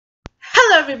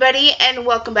everybody, and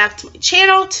welcome back to my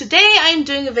channel. Today I'm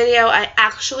doing a video I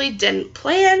actually didn't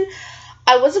plan.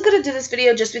 I wasn't going to do this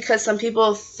video just because some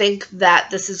people think that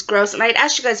this is gross, and I'd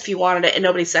asked you guys if you wanted it and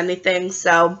nobody said anything.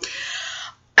 So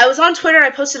I was on Twitter,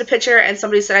 I posted a picture and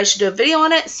somebody said I should do a video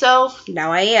on it, so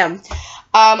now I am.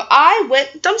 I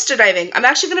went dumpster diving. I'm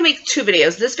actually going to make two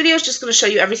videos. This video is just going to show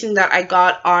you everything that I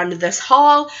got on this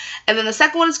haul, and then the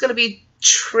second one is going to be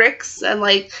tricks and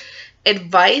like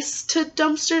advice to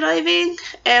dumpster diving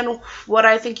and what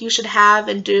I think you should have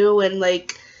and do and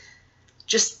like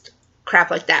just crap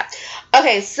like that.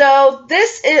 Okay, so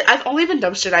I've only been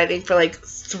dumpster diving for like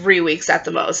 3 weeks at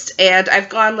the most, and I've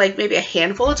gone like maybe a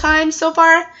handful of times so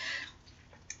far.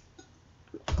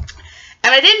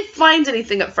 And I didn't find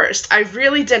anything at first. I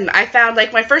really didn't. I found,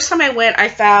 like, my first time I went, I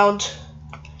found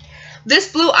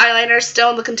this blue eyeliner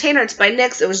still in the container. It's by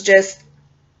NYX.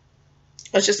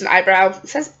 It's just an eyebrow. It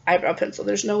says eyebrow pencil.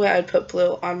 There's no way I'd put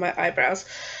blue on my eyebrows.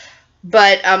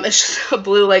 But it's just a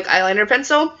blue, like, eyeliner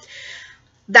pencil.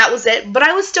 That was it. But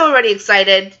I was still already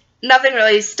excited. Nothing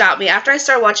really stopped me. After I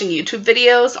started watching YouTube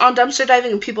videos on dumpster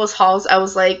diving and people's hauls, I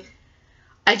was like,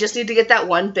 I just need to get that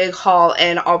one big haul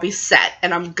and I'll be set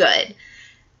and I'm good.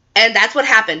 And that's what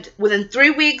happened. Within 3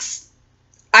 weeks,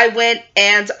 I went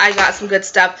and I got some good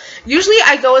stuff. Usually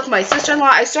I go with my sister-in-law.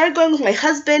 I started going with my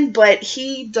husband, but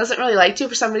he doesn't really like to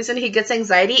for some reason. He gets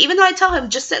anxiety. Even though I tell him,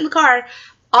 just sit in the car,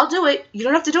 I'll do it. You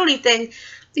don't have to do anything.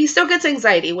 He still gets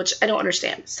anxiety, which I don't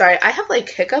understand. Sorry, I have like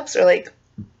hiccups or like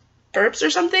burps or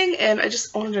something, and I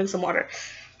just want to drink some water.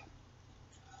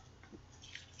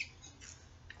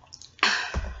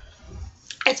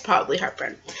 It's probably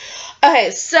heartburn.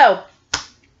 Okay, so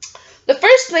the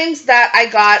first things that I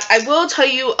got, I will tell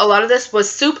you a lot of this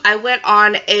was soup. I went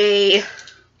on a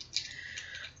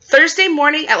Thursday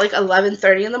morning at like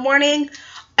 11:30 in the morning,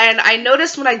 and I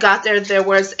noticed when I got there, there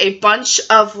was a bunch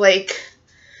of like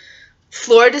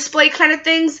floor display kind of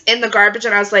things in the garbage,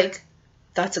 and I was like,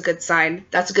 that's a good sign.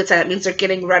 That's a good sign. That means they're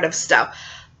getting rid of stuff.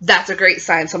 That's a great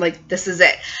sign. So I'm like, this is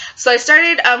it. So I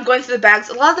started going through the bags.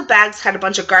 A lot of the bags had a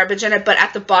bunch of garbage in it, but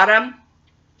at the bottom,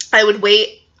 I would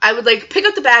wait. I would like pick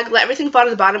up the bag, let everything fall to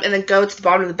the bottom, and then go to the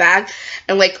bottom of the bag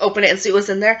and like open it and see what's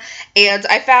in there. And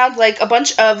I found like a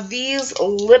bunch of these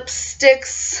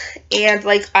lipsticks and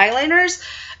like eyeliners.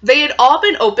 They had all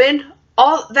been opened.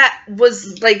 All that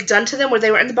was like done to them where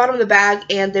they were in the bottom of the bag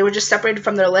and they were just separated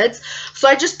from their lids. So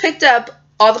I just picked up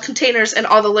all the containers and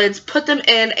all the lids, put them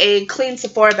in a clean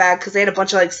Sephora bag because they had a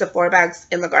bunch of like Sephora bags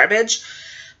in the garbage.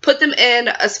 Put them in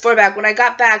a Sephora bag. When I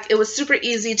got back, it was super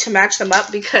easy to match them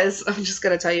up because I'm just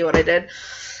going to tell you what I did.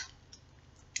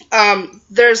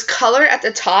 There's color at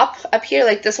the top up here.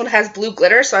 Like this one has blue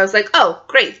glitter. So I was like, oh,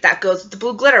 great. That goes with the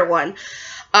blue glitter one.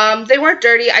 They weren't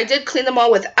dirty. I did clean them all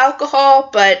with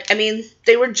alcohol, but I mean,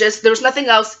 they were just, there was nothing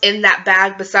else in that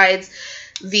bag besides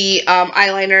the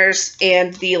eyeliners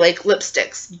and the like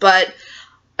lipsticks. But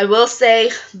I will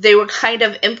say they were kind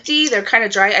of empty. They're kind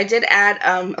of dry. I did add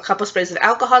a couple sprays of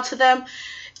alcohol to them.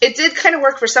 It did kind of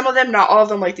work for some of them, not all of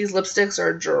them. Like these lipsticks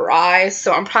are dry,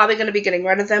 so I'm probably going to be getting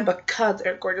rid of them, but God,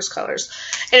 they're gorgeous colors.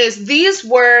 Anyways, these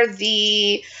were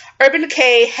the Urban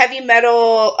Decay Heavy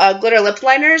Metal Glitter Lip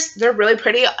Liners. They're really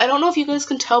pretty. I don't know if you guys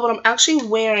can tell, but I'm actually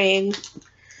wearing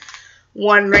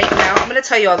one right now. I'm going to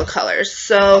tell you all the colors.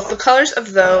 So the colors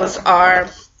of those are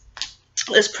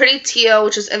this pretty teal,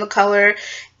 which is in the color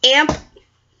Amp.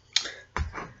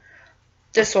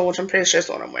 This one, which I'm pretty sure is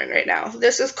the one I'm wearing right now.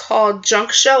 This is called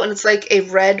Junk Show, and it's like a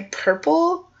red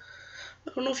purple.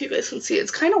 I don't know if you guys can see it. It's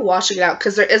kind of washing it out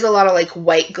because there is a lot of like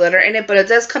white glitter in it, but it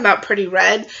does come out pretty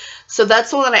red. So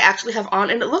that's the one that I actually have on,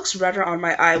 and it looks redder on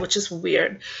my eye, which is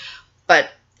weird,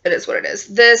 but it is what it is.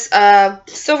 This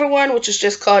silver one, which is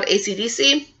just called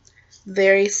AC/DC.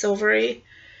 Very silvery.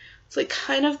 It's like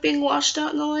kind of being washed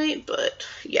out in the light, but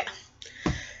yeah.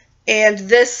 And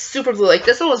this super blue, like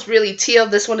this one was really teal,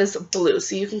 this one is blue,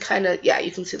 so you can kind of, yeah,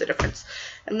 you can see the difference.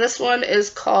 And this one is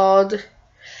called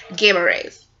Gamma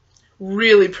Rays.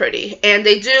 Really pretty. And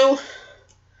they do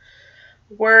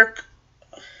work,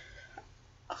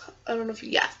 I don't know if,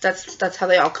 yeah, that's how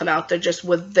they all come out. They're just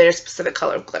with their specific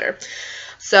color of glitter.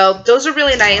 So those are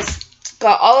really nice.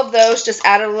 Got all of those, just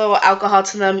added a little alcohol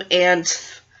to them, and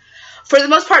for the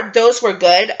most part, those were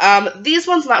good. These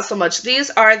ones, not so much. These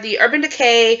are the Urban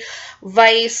Decay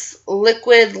Vice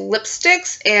Liquid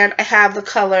Lipsticks, and I have the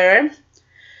color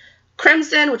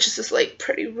Crimson, which is this, like,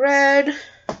 pretty red.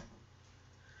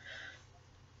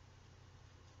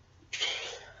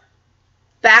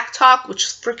 Back Talk, which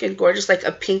is freaking gorgeous, like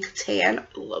a pink tan. I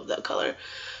love that color.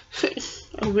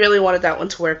 I really wanted that one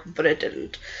to work, but it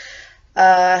didn't.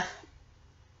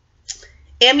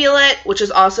 Amulet, which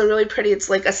is also really pretty. It's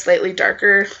like a slightly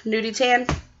darker nudie tan.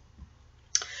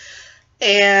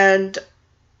 And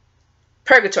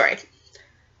Purgatory,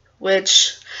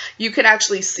 which you can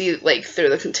actually see like through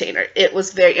the container. It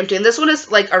was very empty. And this one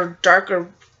is like a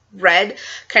darker red,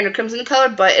 kind of crimson color,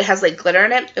 but it has like glitter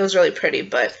in it. It was really pretty,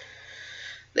 but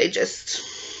they just,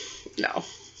 no,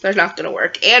 they're not going to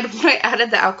work. And when I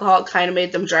added the alcohol, it kind of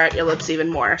made them dry out your lips even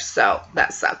more, so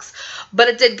that sucks. But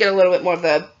it did get a little bit more of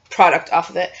the product off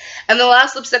of it. And the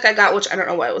last lipstick I got, which I don't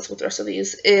know why it was with the rest of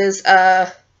these, is,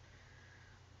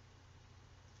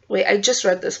 wait, I just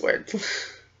read this word.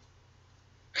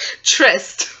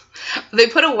 Tryst. They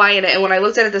put a Y in it, and when I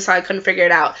looked at it this time, I couldn't figure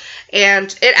it out.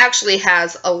 And it actually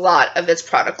has a lot of its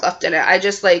product left in it. I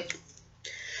just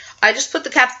put the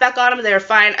caps back on them, and they were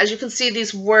fine. As you can see,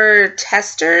 these were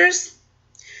testers,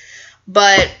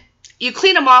 but you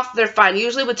clean them off, they're fine.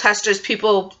 Usually with testers,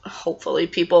 people, hopefully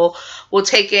people, will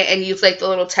take it and use like the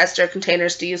little tester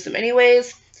containers to use them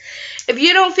anyways. If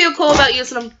you don't feel cool about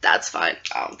using them, that's fine.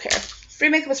 I don't care. Free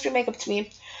makeup is free makeup to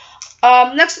me.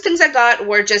 Next things I got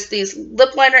were just these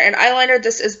lip liner and eyeliner.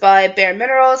 This is by Bare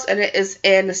Minerals, and it is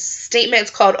in Statement.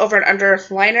 It's called Over and Under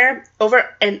Liner. Over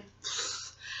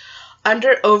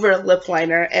lip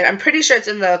liner, and I'm pretty sure it's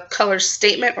in the color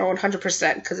Statement or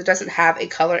 100% because it doesn't have a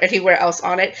color anywhere else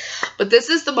on it. But this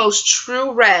is the most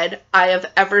true red I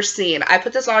have ever seen. I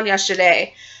put this on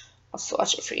yesterday. I'll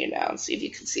swatch it for you now and see if you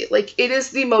can see it. Like, it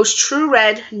is the most true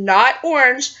red, not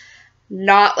orange,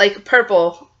 not like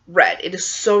purple red. It is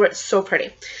so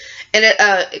pretty, and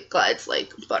it glides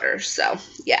like butter. So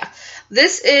yeah,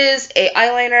 this is a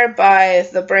eyeliner by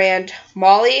the brand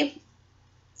Molly,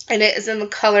 and it is in the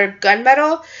color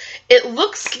Gunmetal. It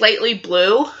looks slightly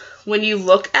blue when you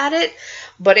look at it,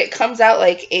 but it comes out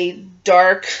like a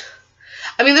dark,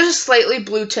 I mean, there's a slightly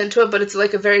blue tint to it, but it's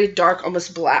like a very dark,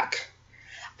 almost black.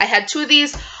 I had 2 of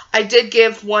these. I did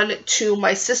give one to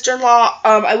my sister-in-law.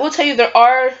 I will tell you there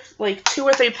are like 2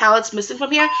 or 3 palettes missing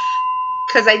from here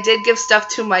because I did give stuff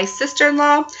to my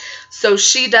sister-in-law. So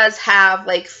she does have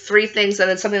like 3 things and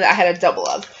then something that I had a double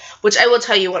of, which I will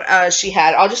tell you what she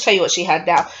had. I'll just tell you what she had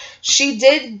now. She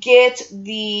did get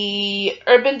the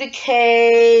Urban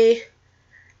Decay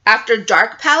After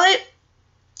Dark palette.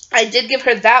 I did give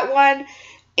her that one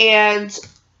and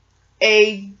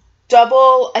a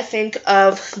double, I think,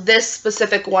 of this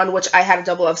specific one, which I had a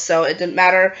double of, so it didn't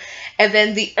matter. And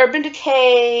then the Urban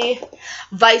Decay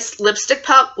Vice lipstick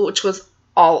palette, which was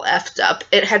all effed up.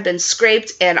 It had been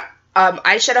scraped and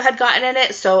eyeshadow had gotten in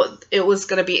it, so it was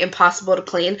going to be impossible to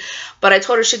clean. But I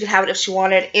told her she could have it if she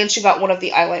wanted, and she got one of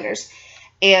the eyeliners.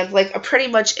 And like a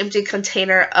pretty much empty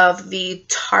container of the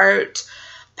Tarte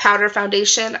powder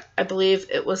foundation. I believe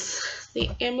it was the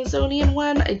Amazonian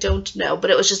one. I don't know, but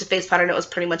it was just a face powder and it was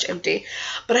pretty much empty.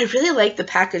 But I really like the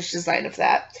package design of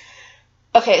that.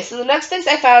 Okay, so the next things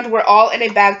I found were all in a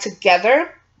bag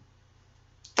together.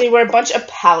 They were a bunch of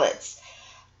palettes.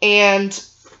 And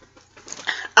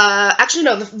actually,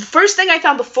 no, the first thing I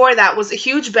found before that was a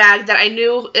huge bag that I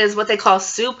knew is what they call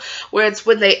soup, where it's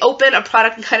when they open a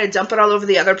product and kind of dump it all over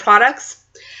the other products.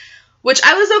 Which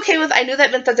I was okay with. I knew that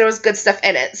meant that there was good stuff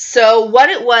in it. So what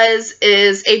it was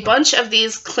is a bunch of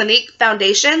these Clinique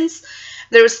foundations.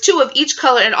 There was 2 of each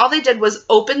color, and all they did was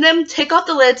open them, take off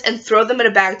the lids, and throw them in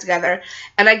a bag together.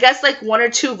 And I guess like 1 or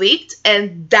 2 leaked,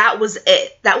 and that was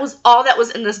it. That was all that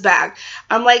was in this bag.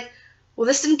 I'm like, well,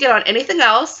 this didn't get on anything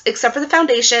else except for the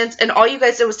foundations, and all you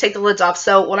guys did was take the lids off.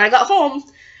 So when I got home,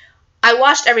 I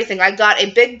washed everything. I got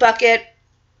a big bucket,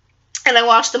 and I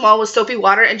washed them all with soapy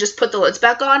water and just put the lids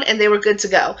back on, and they were good to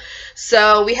go.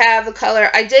 So we have the color.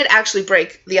 I did actually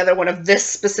break the other one of this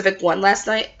specific one last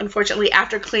night. Unfortunately,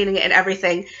 after cleaning it and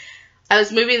everything, I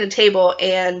was moving the table,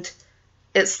 and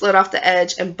it slid off the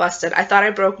edge and busted. I thought I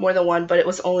broke more than one, but it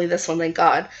was only this one, thank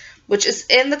God. Which is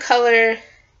in the color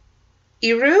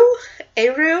Eru?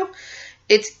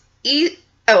 It's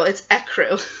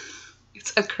Ecru.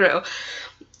 It's Ecru.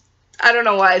 I don't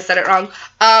know why I said it wrong.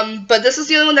 But this is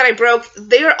the only one that I broke.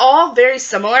 They are all very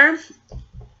similar,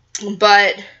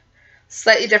 but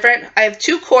slightly different. I have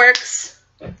 2 corks,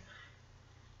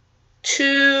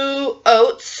 2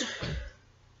 oats,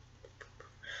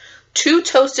 2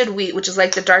 toasted wheat, which is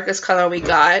like the darkest color we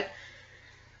got,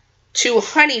 2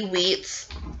 honey wheats,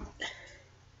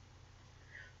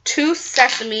 2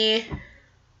 sesame,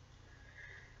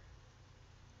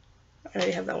 I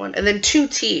already have that one, and then 2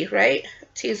 tea, right?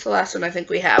 Tea is the last one I think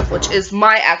we have, which is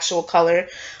my actual color,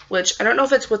 which I don't know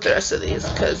if it's with the rest of these,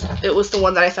 because it was the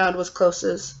one that I found was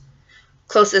closest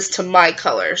to my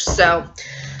color. So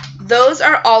those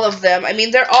are all of them. I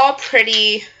mean, they're all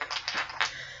pretty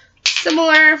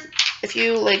similar. If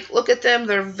you like look at them,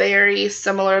 they're very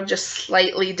similar, just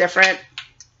slightly different,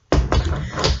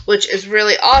 which is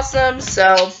really awesome.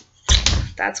 So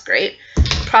that's great.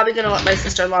 Probably gonna let my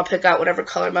sister-in-law pick out whatever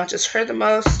color matches her the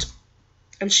most,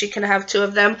 and she can have 2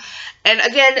 of them. And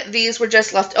again, these were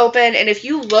just left open, and if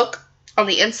you look on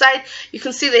the inside, you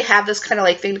can see they have this kind of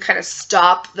like thing to kind of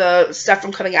stop the stuff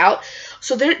from coming out.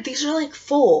 So these are like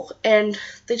full, and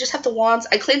they just have the wands.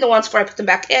 I cleaned the wands before I put them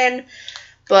back in,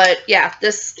 but yeah,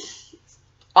 this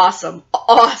awesome.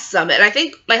 And I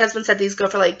think my husband said these go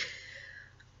for like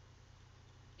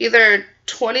either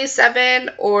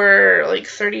 $27 or like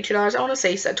 $32. I want to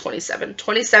say he said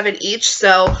 $27 each.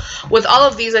 So with all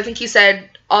of these, I think he said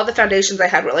all the foundations I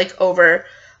had were like over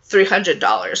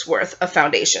 $300 worth of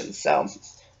foundation. So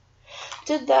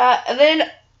did that, and then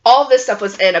all this stuff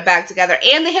was in a bag together,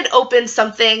 and they had opened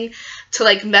something to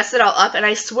like mess it all up, and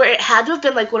I swear it had to have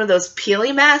been like one of those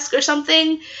peeling masks or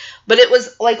something, but it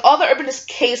was like all the Urban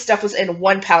Decay stuff was in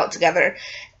one palette together,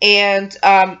 and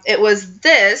it was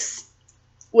this,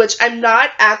 which I'm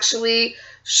not actually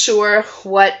sure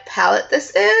what palette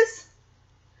this is.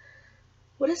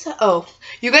 What is that? Oh,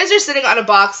 you guys are sitting on a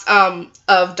box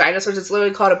of dinosaurs. It's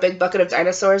literally called A Big Bucket of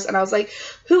Dinosaurs. And I was like,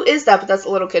 who is that? But that's a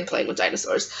little kid playing with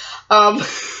dinosaurs. But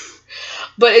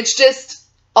it's just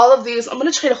all of these. I'm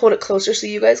going to try to hold it closer so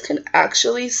you guys can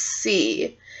actually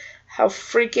see how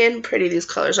freaking pretty these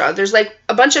colors are. There's like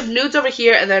a bunch of nudes over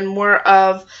here, and then more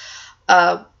of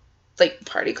like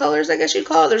party colors, I guess you'd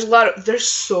call it. There's a lot of, they're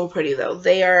so pretty though.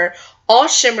 They are all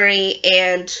shimmery,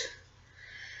 and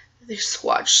they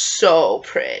swatch so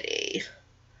pretty.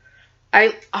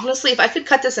 I honestly, if I could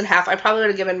cut this in half, I probably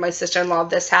would have given my sister-in-law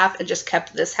this half and just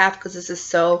kept this half, because this is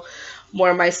so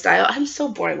more my style. I'm so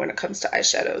boring when it comes to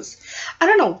eyeshadows. I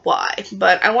don't know why,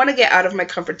 but I want to get out of my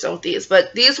comfort zone with these.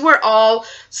 But these were all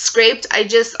scraped. I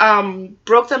just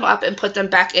broke them up and put them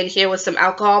back in here with some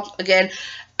alcohol. Again,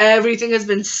 everything has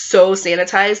been so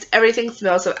sanitized. Everything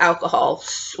smells of alcohol.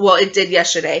 Well, it did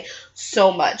yesterday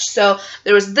so much. So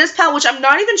there was this palette, which I'm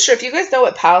not even sure. If you guys know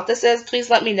what palette this is, please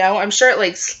let me know. I'm sure it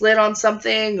like slid on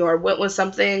something or went with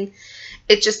something.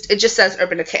 It just says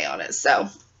Urban Decay on it. So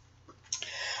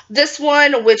this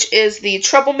one, which is the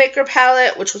Troublemaker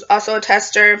palette, which was also a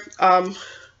tester.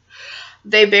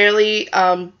 They barely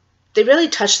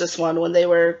touched this one when they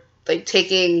were like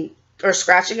taking or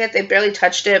scratching it. They barely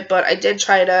touched it, but I did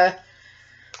try to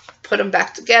put them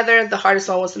back together. The hardest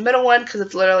one was the middle one, because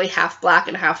it's literally half black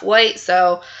and half white,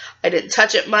 so I didn't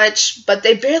touch it much, but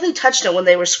they barely touched it when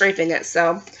they were scraping it,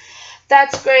 so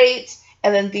that's great.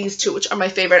 And then these two, which are my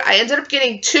favorite. I ended up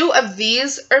getting 2 of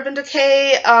these Urban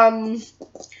Decay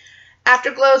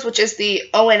Afterglows, which is the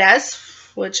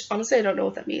ONS, which honestly I don't know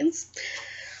what that means,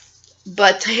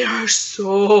 but they are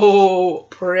so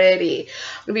pretty.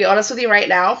 I'm gonna be honest with you right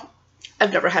now,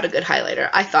 I've never had a good highlighter.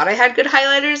 I thought I had good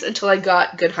highlighters until I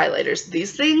got good highlighters.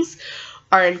 These things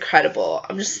are incredible.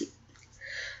 I'm just,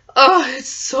 oh, it's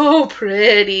so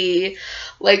pretty.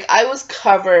 Like, I was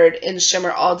covered in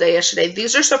shimmer all day yesterday.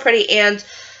 These are so pretty, and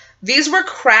these were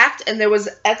cracked, and there was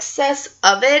excess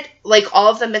of it, like all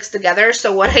of them mixed together.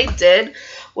 So what I did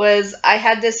was I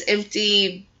had this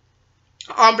empty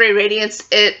Ombre Radiance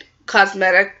It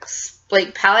Cosmetics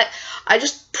like palette. I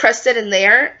just pressed it in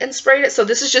there and sprayed it. So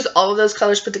this is just all of those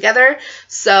colors put together.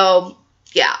 So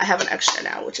yeah, I have an extra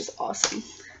now, which is awesome.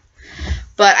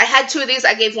 But I had 2 of these.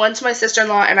 I gave one to my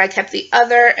sister-in-law, and I kept the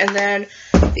other. And then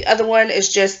the other one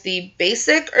is just the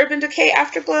basic Urban Decay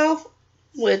Afterglow,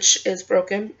 which is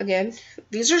broken again.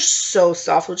 These are so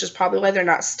soft, which is probably why they're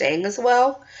not staying as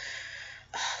well.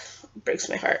 It breaks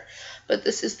my heart. But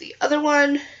this is the other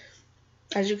one.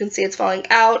 As you can see, it's falling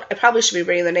out. I probably should be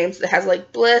reading the names. It has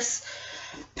like Bliss,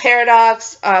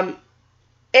 Paradox,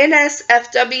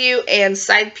 NSFW, and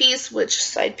Side Piece, which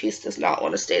Side Piece does not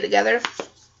want to stay together.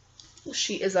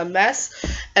 She is a mess.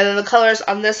 And then the colors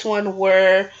on this one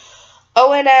were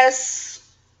ONS,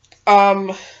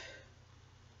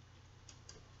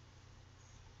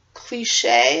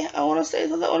 Cliche, I want to say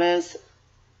that one is.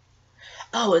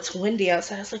 Oh, it's windy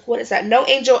outside. I was like, what is that? No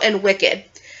Angel and Wicked.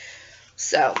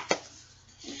 So,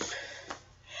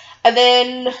 and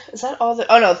then, is that all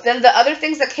the, oh no, then the other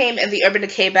things that came in the Urban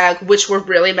Decay bag, which were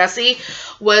really messy,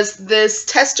 was this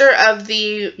tester of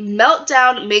the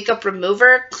Meltdown Makeup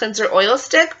Remover Cleanser Oil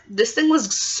Stick. This thing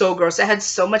was so gross. It had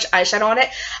so much eyeshadow on it.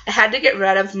 I had to get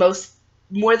rid of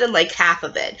more than like half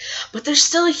of it. But there's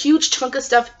still a huge chunk of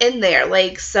stuff in there.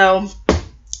 Like, so,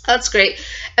 that's great.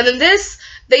 And then this,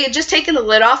 they had just taken the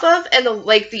lid off of, and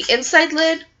the inside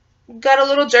lid got a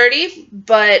little dirty,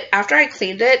 but after I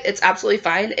cleaned it, it's absolutely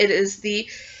fine. It is the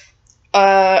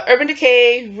Urban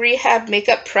Decay Rehab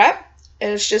Makeup Prep,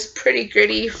 And it's just pretty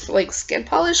gritty, like skin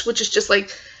polish, which is just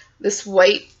like this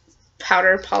white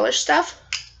powder polish stuff,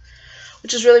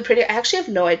 which is really pretty. I actually have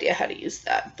no idea how to use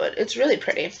that, but it's really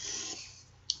pretty.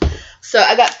 So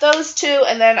I got those two,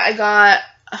 and then I got,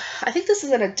 I think this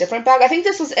is in a different bag. I think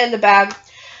this was in the bag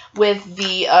with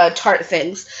the Tarte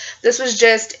things. This was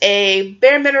just a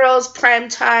Bare Minerals Prime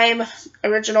Time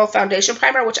Original Foundation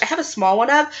Primer, which I have a small one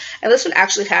of, and this one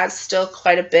actually has still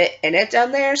quite a bit in it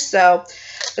down there. So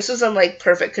this was in like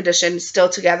perfect condition, still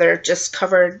together, just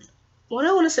covered. Well,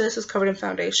 I want to say this was covered in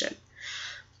foundation.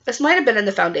 This might have been in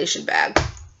the foundation bag.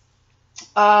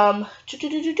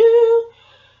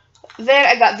 Then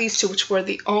I got these two, which were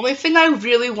the only thing I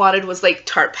really wanted was like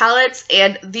Tarte palettes,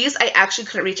 and these I actually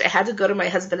couldn't reach. I had to go to my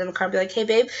husband in the car and be like, hey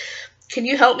babe, can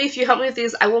you help me? If you help me with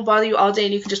these, I won't bother you all day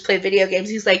and you can just play video games.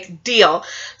 He's like, deal.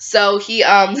 So he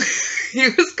he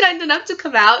was kind enough to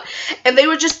come out, and they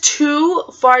were just too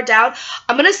far down.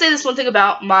 I'm gonna say this one thing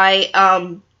about my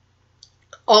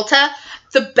Ulta.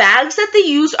 The bags that they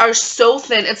use are so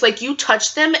thin. It's like you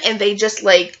touch them and they just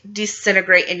like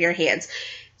disintegrate in your hands.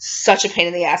 Such a pain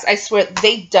in the ass. I swear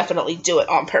they definitely do it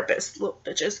on purpose, little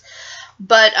bitches.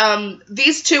 But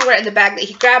these two were in the bag that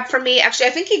he grabbed from me. Actually, I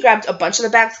think he grabbed a bunch of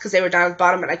the bags because they were down at the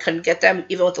bottom and I couldn't get them.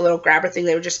 Even with the little grabber thing,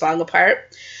 they were just falling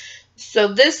apart.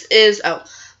 So this is,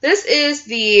 this is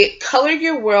the Color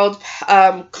Your World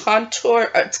Color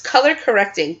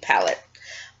Correcting Palette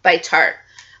by Tarte.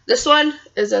 This one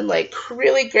is in like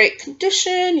really great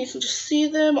condition. You can just see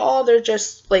them all. They're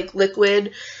just like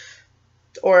liquid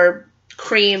or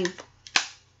cream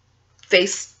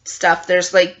face stuff.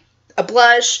 There's like a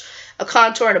blush, a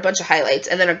contour, and a bunch of highlights,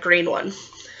 and then a green one.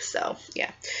 So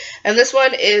yeah, and this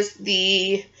one is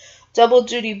the Double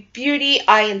Duty Beauty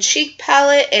Eye and Cheek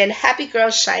Palette and Happy Girl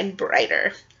Shine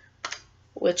Brighter,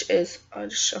 which is, I'll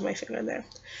just show my finger in there,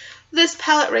 this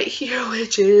palette right here,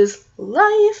 which is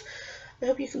Life. I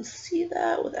hope you can see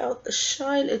that without the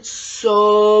shine. It's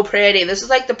so pretty. This is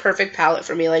like the perfect palette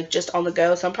for me, like just on the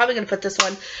go. So I'm probably going to put this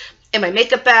one in my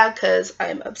makeup bag because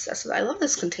I'm obsessed with it. I love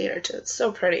this container too. It's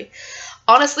so pretty.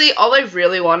 Honestly, all I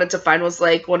really wanted to find was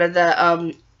like one of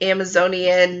the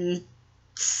Amazonian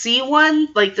sea one,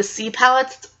 like the sea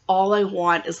palettes. All I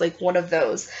want is like one of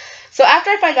those. So after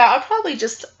I find out,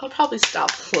 I'll probably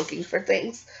stop looking for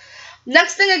things.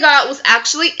 Next thing I got was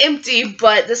actually empty,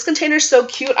 but this container is so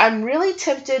cute. I'm really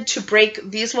tempted to break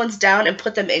these ones down and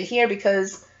put them in here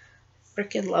because I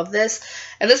freaking love this.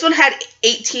 And this one had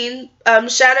 18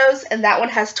 shadows, and that one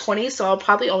has 20, so I'll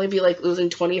probably only be like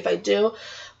losing 20 if I do.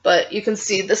 But you can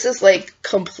see this is like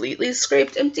completely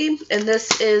scraped empty. And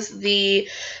this is the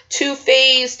Too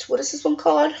Faced, what is this one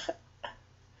called?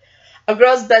 A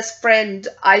Girl's Best Friend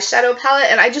eyeshadow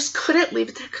palette, and I just couldn't leave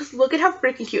it there because look at how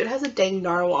freaking cute. It has a dang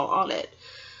narwhal on it.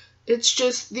 It's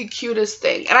just the cutest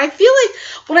thing. And I feel like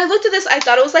when I looked at this, I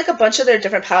thought it was like a bunch of their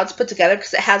different palettes put together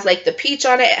because it has like the peach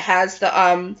on it. It has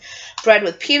the bread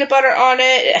with peanut butter on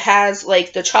it. It has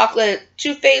like the chocolate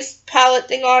Too Faced palette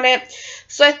thing on it.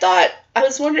 So I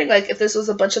was wondering like if this was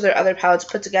a bunch of their other palettes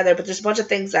put together, but there's a bunch of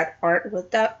things that aren't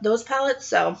with those palettes.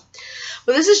 So,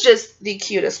 but this is just the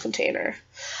cutest container.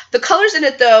 The colors in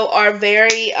it though are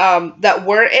very, that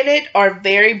were in it are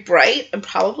very bright and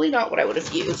probably not what I would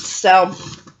have used. So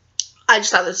I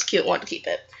just thought this was cute, wanted to keep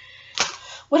it.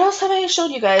 What else have I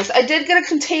showed you guys? I did get a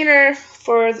container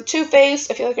for the Too Faced.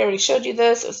 I feel like I already showed you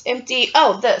this. It was empty.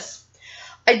 Oh, this.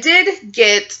 I did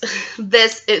get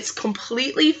this. It's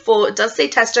completely full. It does say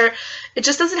tester. It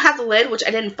just doesn't have the lid, which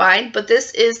I didn't find. But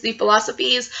this is the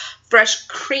Philosophy's Fresh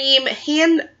Cream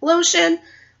Hand Lotion.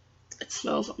 It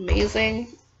smells amazing.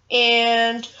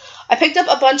 And I picked up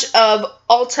a bunch of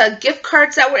Ulta gift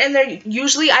cards that were in there.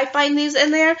 Usually I find these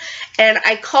in there. And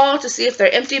I called to see if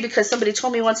they're empty because somebody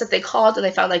told me once that they called and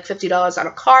they found like $50 on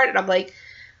a card. And I'm like,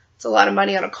 it's a lot of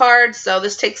money on a card. So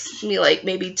this takes me like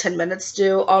maybe 10 minutes to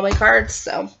do all my cards.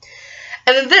 So,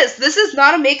 and then this is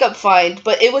not a makeup find,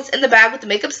 but it was in the bag with the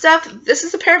makeup stuff. This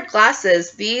is a pair of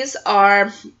glasses. These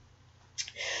are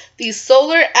the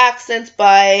Solar Accents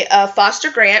by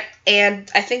Foster Grant, and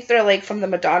I think they're like from the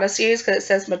Madonna series because it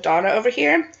says Madonna over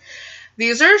here.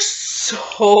 These are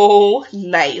so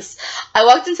nice. I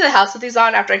walked into the house with these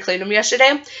on after I cleaned them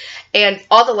yesterday, and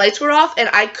all the lights were off, and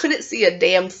I couldn't see a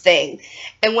damn thing.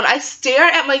 And when I stare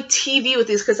at my TV with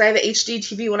these, because I have an HD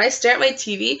TV, when I stare at my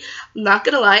TV, I'm not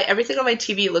going to lie, everything on my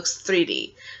TV looks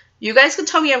 3D. You guys can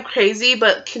tell me I'm crazy,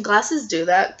 but can glasses do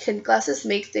that? Can glasses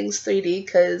make things 3D?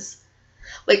 Because,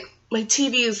 like, my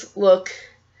TVs look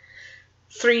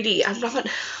 3D.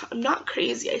 I'm not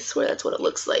crazy. I swear that's what it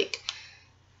looks like.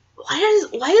 Why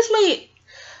is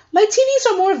my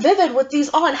TVs are more vivid with these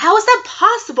on? How is that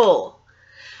possible?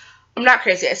 I'm not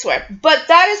crazy, I swear. But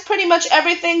that is pretty much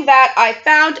everything that I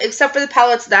found, except for the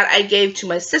palettes that I gave to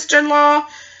my sister-in-law.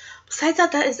 Besides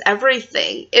that is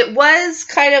everything. It was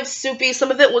kind of soupy.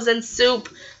 Some of it was in soup.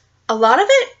 A lot of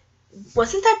it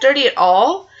wasn't that dirty at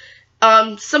all.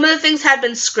 Some of the things had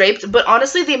been scraped, but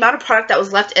honestly, the amount of product that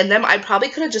was left in them, I probably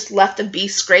could have just left them be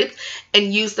scraped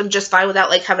and used them just fine without,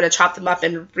 like, having to chop them up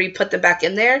and re-put them back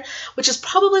in there, which is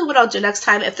probably what I'll do next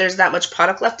time if there's that much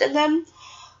product left in them.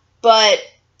 But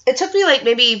it took me, like,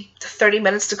 maybe 30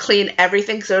 minutes to clean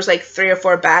everything because there was, like, 3 or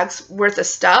 4 bags worth of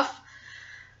stuff.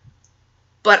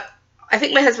 But I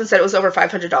think my husband said it was over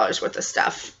 $500 worth of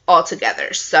stuff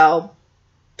altogether, so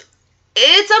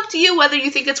it's up to you whether you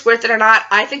think it's worth it or not.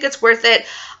 I think it's worth it.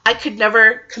 I could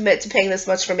never commit to paying this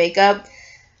much for makeup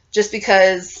just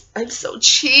because I'm so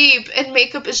cheap. And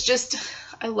makeup is just,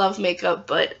 I love makeup,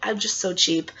 but I'm just so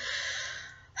cheap.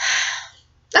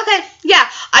 Okay, yeah,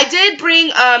 I did bring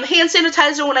hand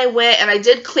sanitizer when I went, and I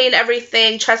did clean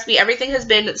everything. Trust me, everything has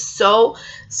been so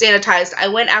sanitized. I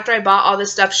went after I bought all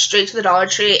this stuff straight to the Dollar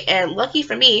Tree, and lucky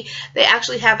for me, they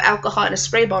actually have alcohol in a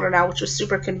spray bottle now, which was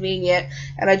super convenient,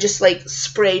 and I just, like,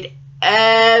 sprayed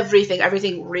everything.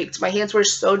 Everything reeked. My hands were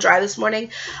so dry this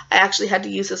morning. I actually had to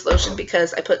use this lotion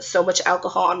because I put so much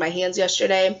alcohol on my hands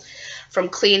yesterday from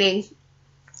cleaning.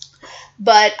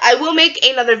 But I will make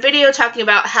another video talking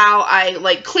about how I,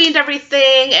 like, cleaned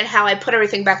everything and how I put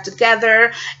everything back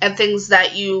together and things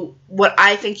that what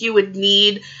I think you would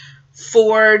need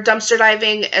for dumpster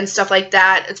diving and stuff like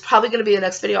that. It's probably going to be the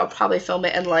next video. I'll probably film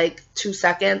it in, like, 2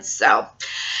 seconds. So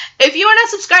if you are not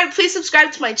subscribed, please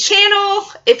subscribe to my channel.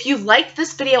 If you liked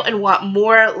this video and want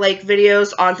more, like,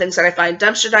 videos on things that I find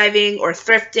dumpster diving or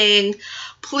thrifting,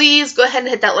 please go ahead and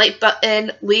hit that like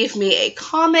button, leave me a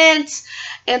comment,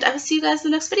 and I will see you guys in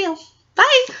the next video.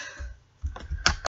 Bye!